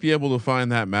you might be able to find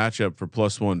that matchup for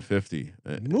plus 150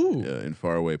 in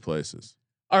faraway places.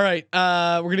 All right,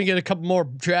 we're gonna get a couple more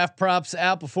draft props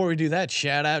out. Before we do that,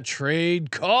 shout out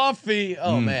Trade Coffee.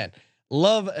 Oh man,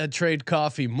 love a Trade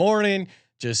Coffee morning.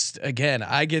 Just again,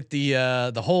 I get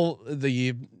the whole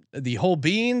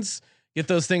beans. Get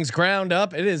those things ground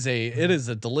up. It is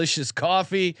a delicious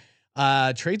coffee.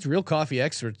 Trade's real coffee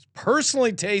experts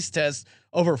personally taste test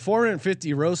over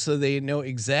 450 roasts, so they know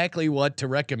exactly what to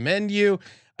recommend you.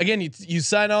 Again, you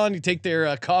sign on, you take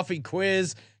their coffee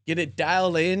quiz, get it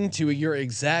dialed into your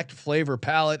exact flavor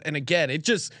palette, and again,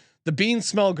 the beans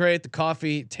smell great, the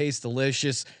coffee tastes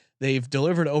delicious. They've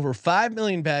delivered over 5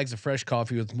 million bags of fresh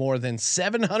coffee with more than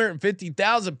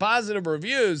 750,000 positive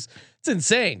reviews. It's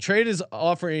insane. Trade is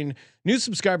offering new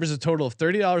subscribers a total of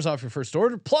 $30 off your first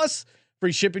order, plus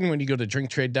free shipping when you go to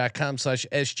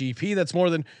drinktrade.com/SGP. That's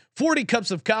more than 40 cups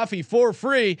of coffee for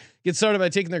free. Get started by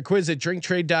taking their quiz at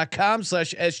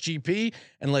drinktrade.com/SGP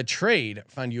and let Trade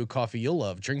find you a coffee you'll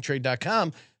love.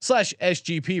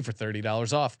 Drinktrade.com/SGP for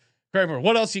 $30 off. Kramer,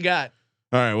 what else you got?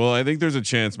 All right. Well, I think there's a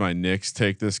chance my Knicks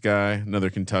take this guy,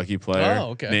 another Kentucky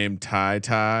player named Ty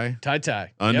Ty.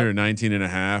 Under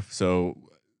 19.5. So,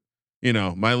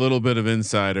 my little bit of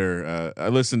insider, I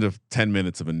listened to 10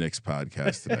 minutes of a Knicks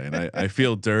podcast today, and I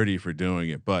feel dirty for doing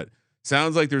it, but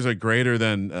sounds like there's a greater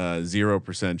than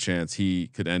 0% chance he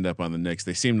could end up on the Knicks.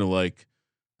 They seem to like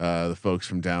the folks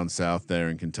from down south there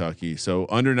in Kentucky. So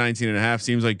under 19.5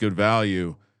 seems like good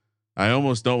value. I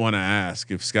almost don't want to ask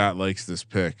if Scott likes this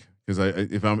pick, because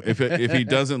if he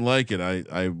doesn't like it,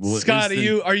 I will. Scott,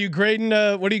 are you grading?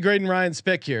 What are you grading Ryan's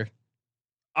pick here?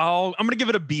 I'm going to give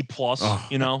it a B+.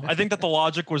 I think that the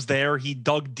logic was there. He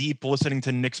dug deep listening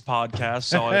to Nick's podcast,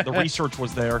 so the research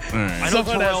was there. Right. I know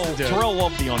Terrell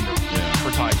loved the under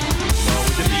for Ty. So we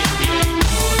did the NBA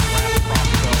draft prop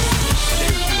show a day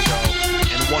or two ago,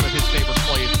 and one of his favorite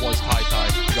plays was Ty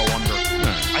to go under.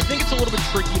 Right. I think it's a little bit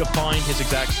tricky to find his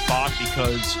exact spot,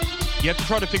 because you have to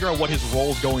try to figure out what his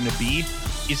role is going to be.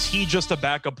 Is he just a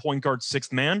backup point guard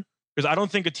 6th man? Because I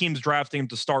don't think a team's drafting him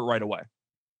to start right away.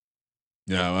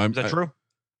 Yeah, is that true?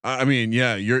 I mean,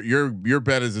 yeah, your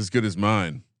bet is as good as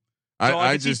mine. So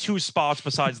I see 2 spots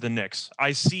besides the Knicks.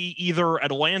 I see either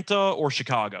Atlanta or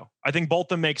Chicago. I think both of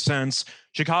them make sense.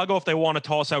 Chicago, if they want to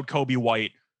toss out Kobe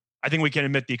White, I think we can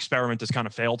admit the experiment has kind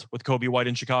of failed with Kobe White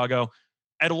in Chicago.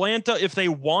 Atlanta, if they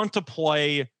want to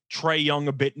play Trae Young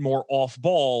a bit more off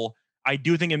ball, I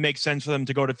do think it makes sense for them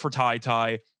to go for Ty,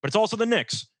 but it's also the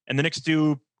Knicks, and the Knicks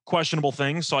do questionable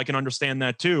things, so I can understand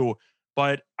that too.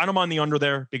 But I don't mind the under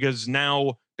there, because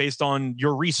now, based on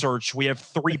your research, we have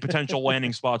 3 potential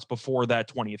landing spots before that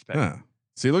 20th pick. Yeah.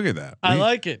 See, look at that. I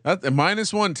like it.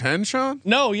 Minus 110, Sean?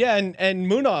 No, yeah,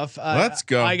 and Munaf. Let's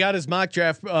go. I got his mock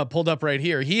draft pulled up right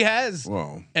here. He has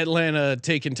Atlanta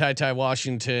taking Ty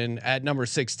Washington at number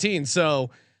 16. So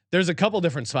there's a couple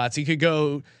different spots. He could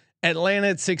go Atlanta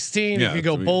at 16. If you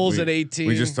go Bulls at 18.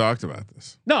 We just talked about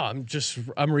this. No,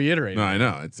 I'm reiterating. No, I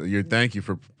know. Thank you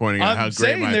for pointing out how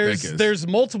great my pick is. There's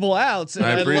multiple outs. And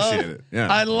I appreciate it.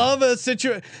 Yeah. I love a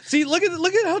situation. See, look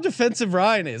at how defensive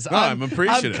Ryan is. No, I'm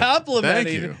appreciative. I'm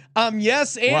complimenting. Thank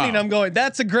you. And I'm going,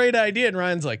 that's a great idea. And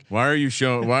Ryan's like, why are you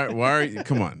showing? Why are you?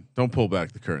 Come on, don't pull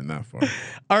back the curtain that far.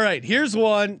 All right, here's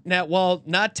one. Now, while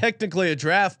not technically a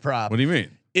draft prop, what do you mean?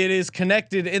 It is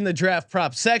connected in the draft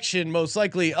prop section, most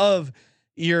likely of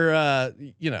your,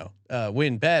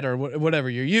 win bet or whatever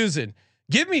you're using.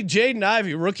 Give me Jaden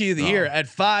Ivey, rookie of the year, at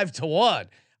 5-1.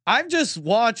 I've just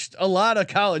watched a lot of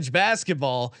college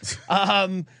basketball.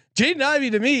 Jaden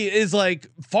Ivey to me is like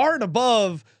far and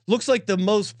above. Looks like the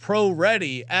most pro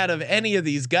ready out of any of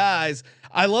these guys.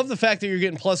 I love the fact that you're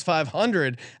getting plus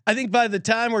 500. I think by the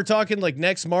time we're talking like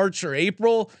next March or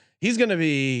April, he's going to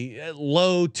be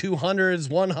low 200s,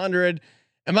 100.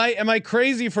 Am I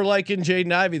crazy for liking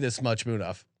Jaden Ivey this much,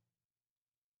 Munaf?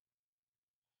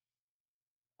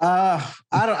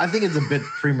 I think it's a bit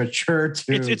premature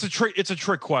to. It's a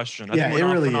trick question. I think it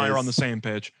really and I is. are on the same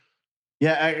page.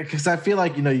 Yeah, because I feel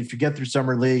like if you get through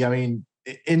summer league, I mean,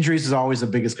 injuries is always the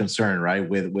biggest concern, right?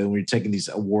 When we're taking these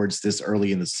awards this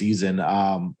early in the season,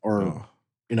 in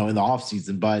the off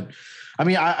season. But I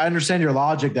mean, I understand your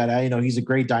logic that he's a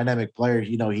great dynamic player.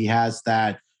 He has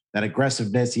that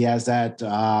aggressiveness. He has that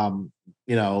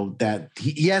that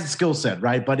he has a skill set,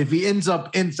 right? But if he ends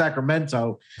up in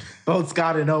Sacramento, both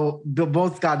Scott and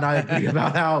I agree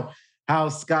about how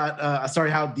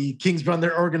the Kings run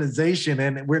their organization,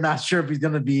 and we're not sure if he's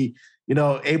going to be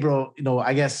able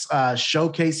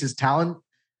showcase his talent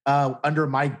under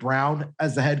Mike Brown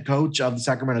as the head coach of the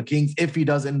Sacramento Kings if he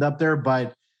does end up there.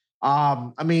 But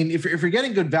I mean, if you're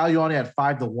getting good value on it at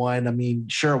 5-1, I mean,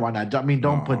 sure, why not? I mean,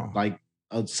 don't put like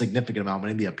a significant amount of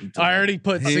money in the pizza. I already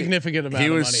put significant amount. He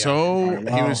was so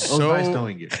nice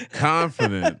knowing you.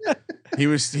 Confident. he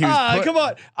was. Come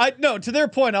on. To their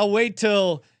point, I'll wait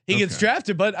till he gets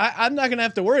drafted, but I'm not going to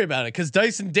have to worry about it because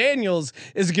Dyson Daniels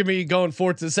is going to be going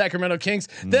forth to the Sacramento Kings.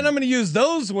 Then I'm going to use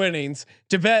those winnings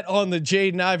to bet on the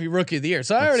Jaden Ivey rookie of the year.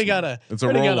 So I already got a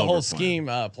whole scheme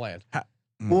planned.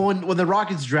 Well, when the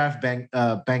Rockets draft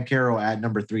Banchero at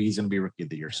number 3, he's going to be rookie of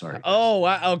the year. Sorry. Oh,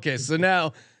 wow. Okay. So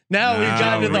now we've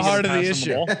gotten to the heart of the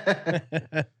issue.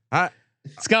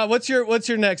 Scott, what's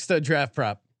your next draft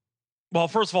prop? Well,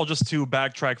 first of all, just to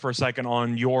backtrack for a second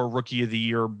on your rookie of the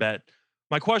year bet.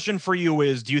 My question for you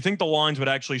is, do you think the lines would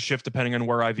actually shift depending on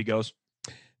where Ivy goes?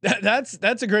 That's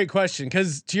a great question.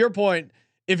 Cause to your point,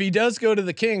 if he does go to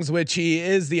the Kings, which he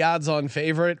is the odds on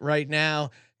favorite right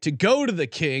now to go to the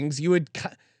Kings,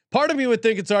 part of me would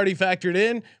think it's already factored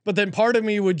in, but then part of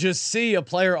me would just see a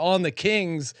player on the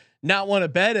Kings not want to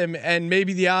bet him, and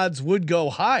maybe the odds would go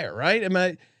higher, right? Am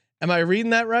I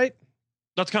reading that right?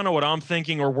 That's kind of what I'm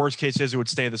thinking, or worst case is it would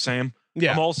stay the same.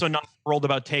 Yeah. I'm also not thrilled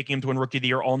about taking him to win rookie of the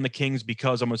year on the Kings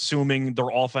because I'm assuming their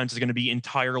offense is going to be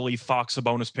entirely Fox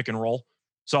Sabonis pick and roll.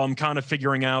 So I'm kind of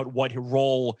figuring out what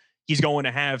role he's going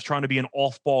to have, trying to be an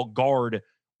off-ball guard,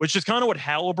 which is kind of what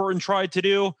Halliburton tried to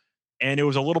do. And it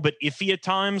was a little bit iffy at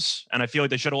times. And I feel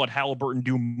like they should have let Halliburton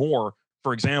do more,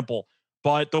 for example.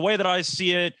 But the way that I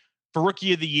see it, for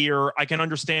rookie of the year, I can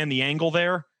understand the angle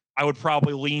there. I would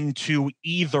probably lean to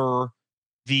either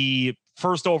the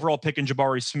first overall pick in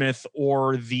Jabari Smith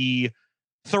or the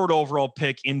third overall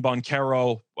pick in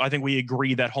Banchero. I think we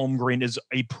agree that Holmgren is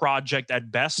a project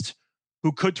at best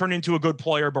who could turn into a good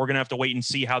player, but we're going to have to wait and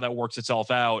see how that works itself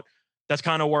out. That's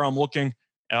kind of where I'm looking.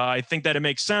 I think that it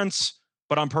makes sense,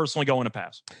 but I'm personally going to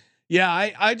pass. Yeah,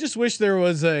 I just wish there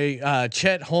was a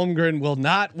Chet Holmgren will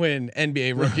not win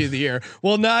NBA Rookie of the Year,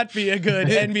 will not be a good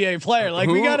NBA player. Like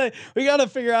we gotta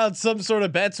figure out some sort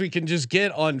of bets we can just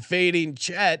get on fading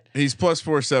Chet. He's plus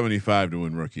 475 to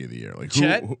win Rookie of the Year. Like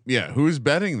Chet? Who's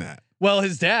betting that? Well,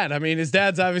 his dad. I mean, his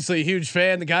dad's obviously a huge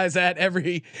fan. The guy's at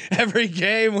every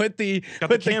game with the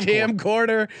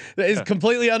camcorder. Is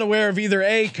completely unaware of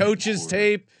either coach's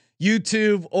tape,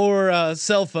 YouTube, or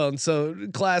cell phone. So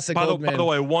classic old man. By the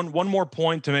way, one more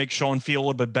point to make Sean feel a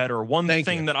little bit better. One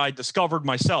thing that I discovered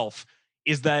myself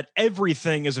is that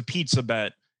everything is a pizza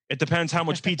bet. It depends how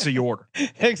much pizza you order.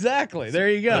 Exactly. There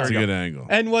you go. That's a good angle.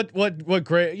 And what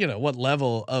great, what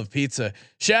level of pizza.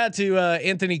 Shout out to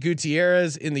Anthony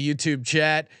Gutierrez in the YouTube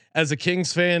chat. As a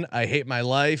Kings fan, I hate my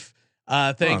life.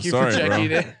 Thank you for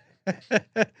checking in.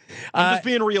 I'm just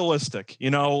being realistic,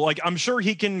 like I'm sure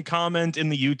he can comment in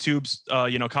the YouTube's,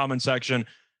 comment section.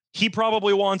 He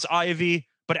probably wants Ivy,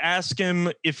 but ask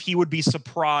him if he would be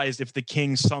surprised if the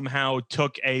Kings somehow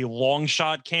took a long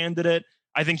shot candidate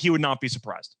I think he would not be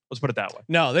surprised. Let's put it that way.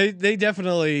 No, they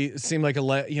definitely seem like a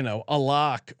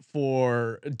lock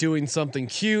for doing something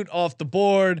cute off the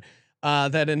board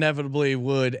that inevitably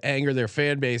would anger their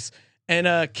fan base.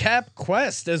 And Cap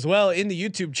Quest as well in the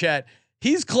YouTube chat,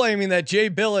 he's claiming that Jay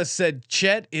Billis said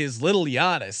Chet is little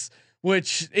Giannis,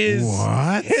 which is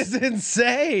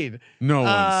insane. No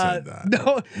one said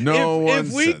that. No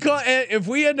one. If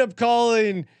we end up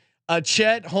calling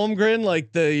Chet Holmgren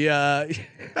like the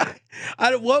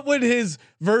what would his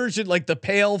version, like the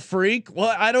pale freak?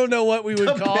 Well, I don't know what we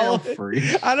would call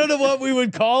him. I don't know what we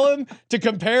would call him to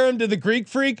compare him to the Greek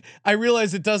freak. I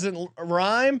realize it doesn't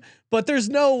rhyme, but there's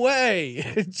no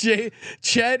way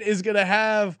Chet is gonna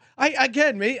have.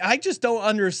 I just don't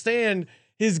understand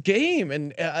his game,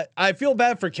 and I feel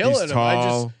bad for killing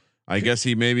him. I guess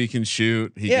he maybe can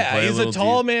shoot. He can play he's a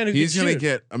tall man who he's can gonna shoot.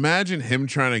 get. Imagine him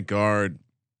trying to guard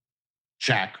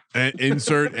Shaq.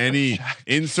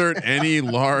 Insert any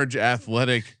large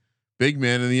athletic big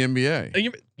man in the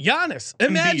NBA. Giannis.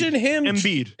 Imagine him.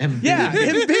 Embiid. Yeah,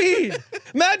 Embiid.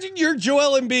 Imagine you're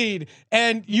Joel Embiid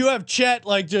and you have Chet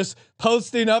like just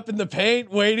posting up in the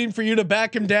paint, waiting for you to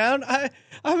back him down. I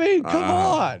mean, come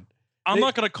on. I'm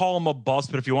not going to call him a bust,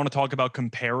 but if you want to talk about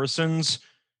comparisons,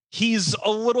 he's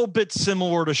a little bit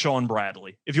similar to Sean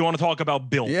Bradley. If you want to talk about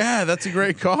build, Yeah, that's a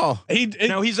great call.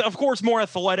 now he's of course more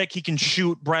athletic. He can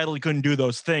shoot. Bradley couldn't do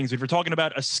those things. If you're talking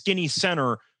about a skinny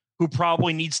center who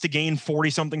probably needs to gain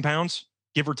 40 something pounds,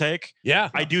 give or take.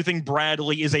 Yeah. I do think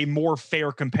Bradley is a more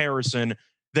fair comparison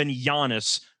than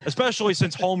Giannis, especially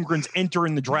since Holmgren's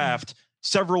entering the draft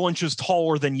several inches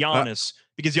taller than Giannis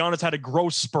because Giannis had a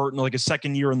growth spurt in like his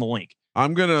second year in the league.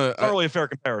 I'm gonna Totally a fair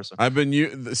comparison. I've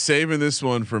been saving this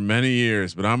one for many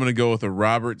years, but I'm gonna go with a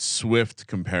Robert Swift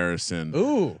comparison.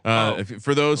 Ooh.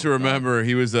 For those who remember,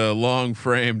 he was a long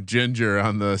framed ginger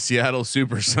on the Seattle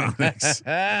Supersonics.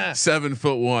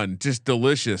 7'1", just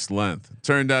delicious length.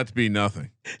 Turned out to be nothing.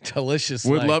 Delicious.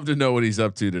 Would love to know what he's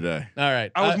up to today. All right.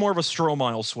 I was more of a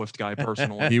Stromile Swift guy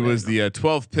personally. He was the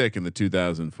 12th pick in the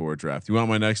 2004 draft. You want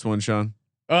my next one, Sean?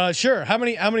 Sure. How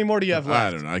many more do you have left?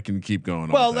 I don't know. I can keep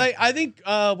going. Well, I think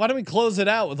why don't we close it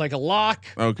out with like a lock?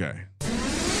 Okay.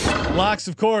 Locks,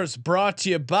 of course, brought to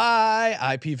you by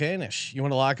IPVanish. You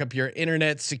want to lock up your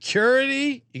internet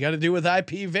security? You got to do with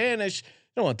IPVanish. You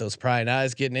don't want those prying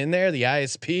eyes getting in there. The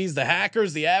ISPs, the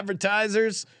hackers, the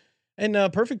advertisers, and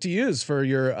perfect to use for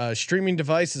your streaming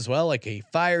device as well, like a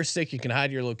Fire Stick. You can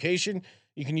hide your location.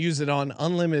 You can use it on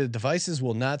unlimited devices,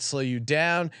 will not slow you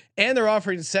down. And they're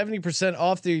offering 70%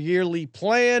 off their yearly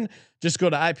plan. Just go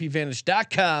to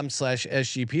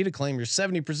ipvanish.com/SGP to claim your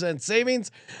 70%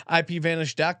 savings.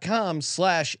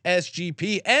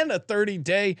 ipvanish.com/SGP and a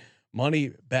 30-day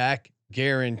money back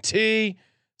guarantee.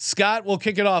 Scott, we'll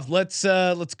kick it off. Let's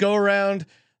go around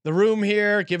the room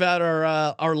here, give out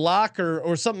our lock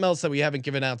or something else that we haven't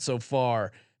given out so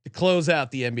far to close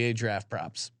out the NBA draft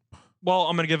props. Well,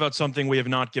 I'm going to give out something we have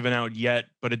not given out yet,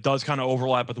 but it does kind of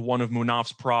overlap with one of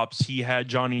Munaf's props. He had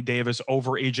Johnny Davis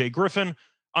over AJ Griffin.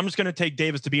 I'm just going to take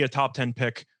Davis to be a top 10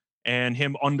 pick, and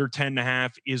him under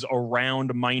 10.5 is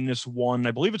around -1.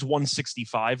 I believe it's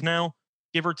 165 now,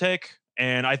 give or take.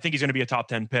 And I think he's going to be a top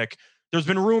 10 pick. There's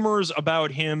been rumors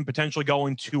about him potentially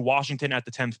going to Washington at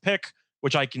the 10th pick,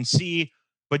 which I can see.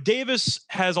 But Davis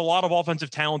has a lot of offensive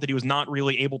talent that he was not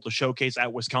really able to showcase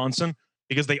at Wisconsin,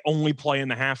 because they only play in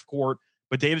the half court.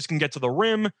 But Davis can get to the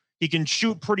rim. He can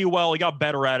shoot pretty well. He got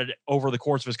better at it over the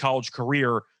course of his college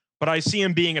career. But I see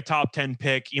him being a top 10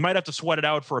 pick. You might have to sweat it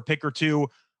out for a pick or two,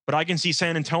 but I can see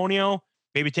San Antonio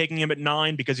maybe taking him at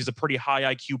 9 because he's a pretty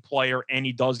high IQ player and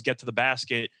he does get to the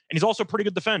basket. And he's also a pretty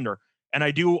good defender. And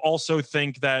I do also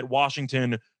think that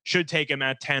Washington should take him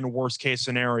at 10, worst case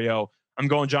scenario. I'm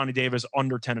going Johnny Davis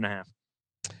under 10.5.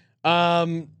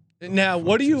 Now,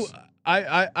 what do you...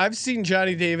 I've seen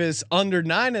Johnny Davis under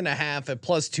 9.5 at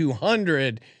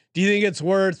 +200. Do you think it's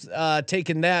worth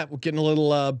taking that? We're getting a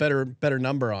little better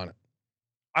number on it.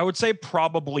 I would say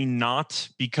probably not,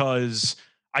 because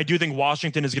I do think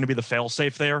Washington is going to be the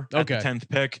fail-safe there at the 10th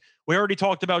pick. We already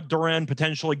talked about Durant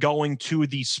potentially going to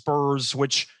the Spurs,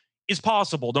 which is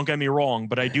possible. Don't get me wrong,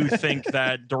 but I do think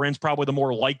that Durant's probably the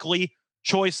more likely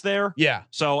choice there. Yeah.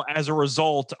 So as a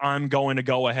result, I'm going to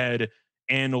go ahead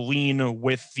and lean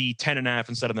with the 10.5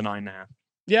 instead of the 9.5.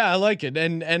 Yeah, I like it.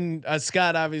 And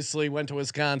Scott obviously went to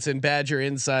Wisconsin, Badger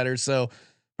insider, so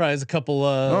probably has a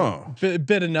couple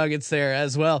bit of nuggets there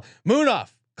as well. Munaf,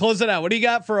 close it out. What do you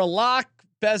got for a lock?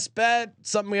 Best bet?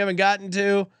 Something we haven't gotten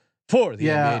to for the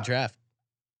NBA draft.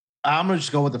 I'm gonna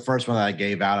just go with the first one that I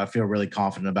gave out. I feel really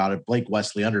confident about it. Blake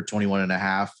Wesley under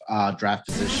 21.5 draft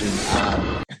position.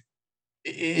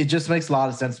 It just makes a lot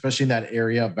of sense, especially in that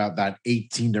area about that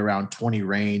 18 to around 20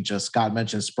 range. Scott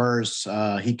mentioned Spurs.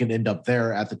 He can end up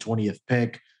there at the 20th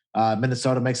pick.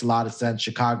 Minnesota makes a lot of sense.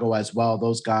 Chicago as well.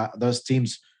 Those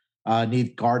teams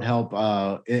need guard help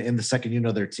in the second unit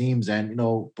of their teams. And,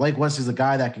 Blake Wesley is a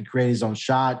guy that can create his own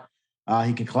shot.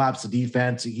 He can collapse the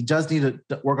defense. He does need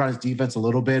to work on his defense a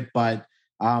little bit, but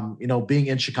being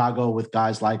in Chicago with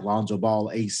guys like Lonzo Ball,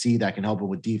 AC that can help him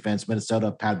with defense,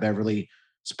 Minnesota, Pat Beverly,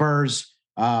 Spurs,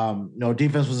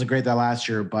 defense wasn't great that last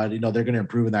year, but they're going to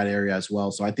improve in that area as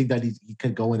well. So I think that he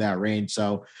could go in that range.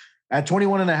 So at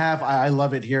 21.5, I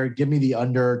love it here. Give me the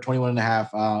under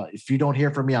 21.5. If you don't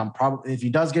hear from me, if he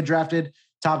does get drafted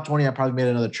top 20, I probably made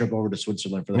another trip over to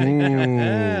Switzerland for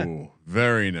that. Ooh,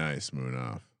 very nice,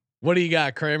 Munaf. What do you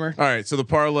got, Kramer? All right, so the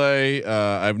parlay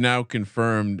I've now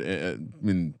confirmed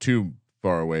in two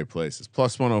faraway places.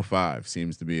 Plus 105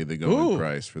 seems to be the going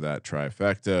price for that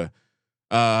trifecta.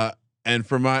 And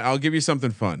for I'll give you something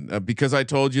fun because I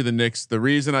told you the Knicks. The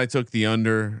reason I took the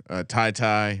under tie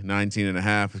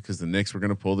 19.5 is because the Knicks were going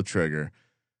to pull the trigger.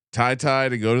 Tie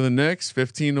to go to the Knicks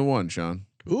 15-1. Sean,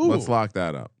 let's lock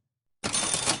that up,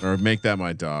 or make that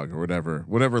my dog, or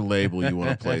whatever label you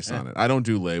want to place on it. I don't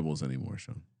do labels anymore,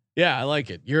 Sean. Yeah, I like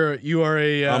it. You are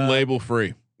a I'm label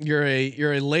free. You're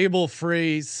a label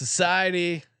free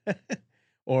society,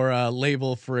 or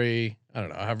label free. I don't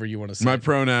know. However you want to say. My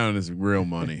pronoun is real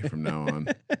money from now on.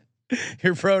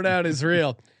 Your pronoun is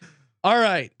real. All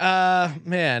right,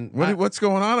 man. What's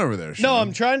going on over there, Sean? No,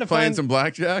 I'm trying to find some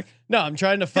blackjack. No, I'm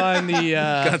trying to find the.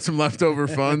 Got some leftover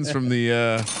funds from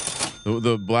the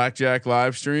blackjack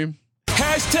live stream.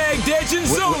 Hashtag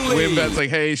Legends only. WinBet's like,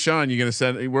 hey, Sean, you gonna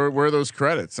send where are those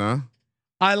credits, huh?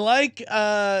 I like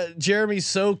Jeremy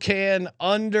Socan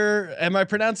under. Am I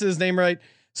pronouncing his name right?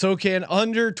 Socan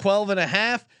under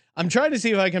 12.5. I'm trying to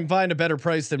see if I can find a better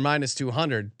price than minus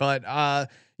 200, but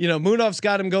Munaf's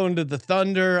got him going to the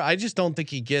Thunder. I just don't think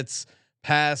he gets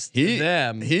past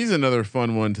them. He's another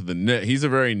fun one to the Knicks. He's a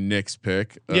very Knicks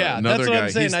pick. Yeah, that's what I'm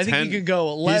saying. I think he could go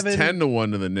 11. He's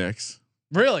 10-1 to the Knicks.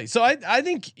 Really? So I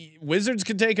think Wizards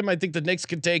could take him. I think the Knicks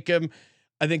could take him.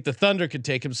 I think the Thunder could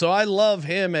take him. So I love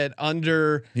him at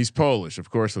under. He's Polish. Of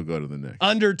course he'll go to the Knicks.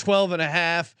 Under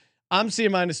 12.5. I'm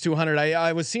seeing minus 200.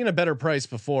 I was seeing a better price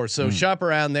before. So shop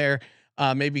around there.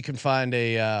 Maybe you can find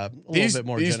a little bit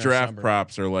more. These draft number.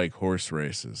 props are like horse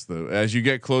races. As you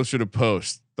get closer to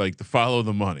post, like the follow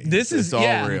the money. It's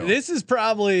all real. This is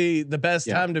probably the best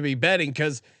time to be betting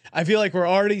because I feel like we're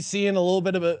already seeing a little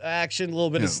bit of action, a little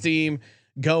bit of steam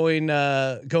going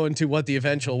to what the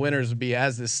eventual winners would be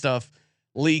as this stuff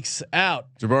leaks out.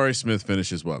 Jabari Smith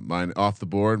finishes what? off the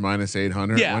board minus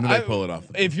 800. Yeah, when do they pull it off?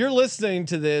 If you're listening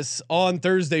to this on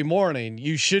Thursday morning,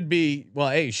 you should be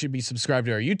subscribed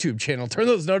to our YouTube channel. Turn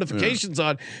those notifications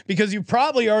on because you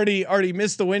probably already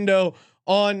missed the window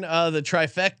on the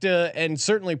trifecta, and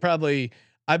certainly probably.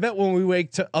 I bet when we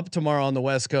wake up tomorrow on the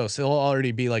West Coast, it'll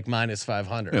already be like minus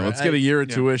 500. Yeah, right? Let's get a year of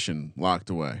tuition locked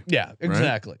away. Yeah,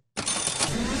 exactly.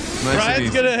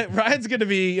 Nice Ryan's gonna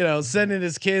be sending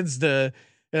his kids to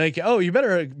you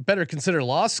better consider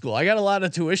law school. I got a lot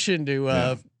of tuition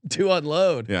to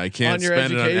unload. Yeah, I can't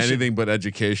spend it on anything but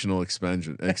educational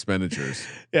expenditures.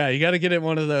 Yeah, you got to get in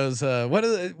one of those. What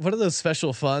are those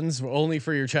special funds only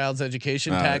for your child's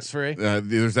education, tax free?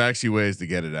 There's actually ways to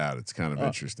get it out. It's kind of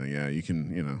interesting. Yeah, you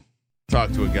can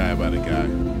talk to a guy about a guy.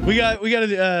 We got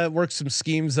to work some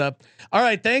schemes up. All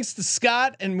right, thanks to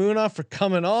Scott and Munaf for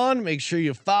coming on. Make sure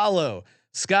you follow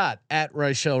Scott at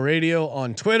Reichel Radio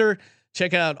on Twitter.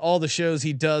 Check out all the shows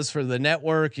he does for the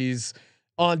network. He's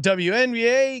on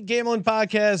WNBA, Gambling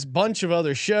Podcast, bunch of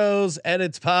other shows,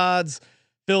 edits pods,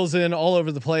 fills in all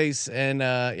over the place, and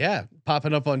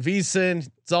popping up on VSiN.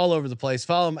 It's all over the place.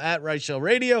 Follow him at Reichel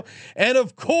Radio, and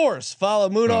of course, follow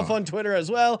Munaf on Twitter as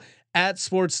well at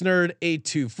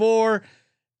SportsNerd824.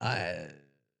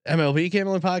 MLB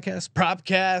Gambling Podcast,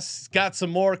 Propcast. Got some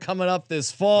more coming up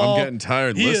this fall. I'm getting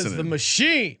tired he listening. Is the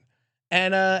machine.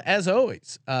 And as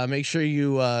always, make sure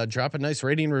you drop a nice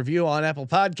rating and review on Apple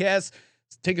Podcasts.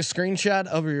 Take a screenshot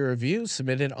of your review,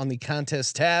 submit it on the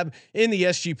contest tab in the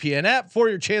SGPN app for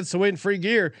your chance to win free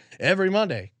gear every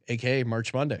Monday, aka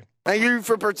March Monday. Thank you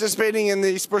for participating in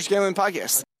the Sports Gambling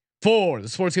Podcast. For the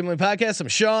Sports Gambling Podcast, I'm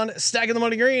Sean, stacking the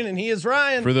money green, and he is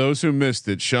Ryan. For those who missed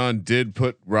it, Sean did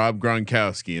put Rob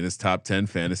Gronkowski in his top 10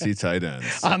 fantasy tight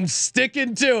ends. I'm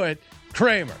sticking to it.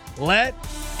 Kramer, let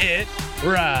it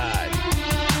ride.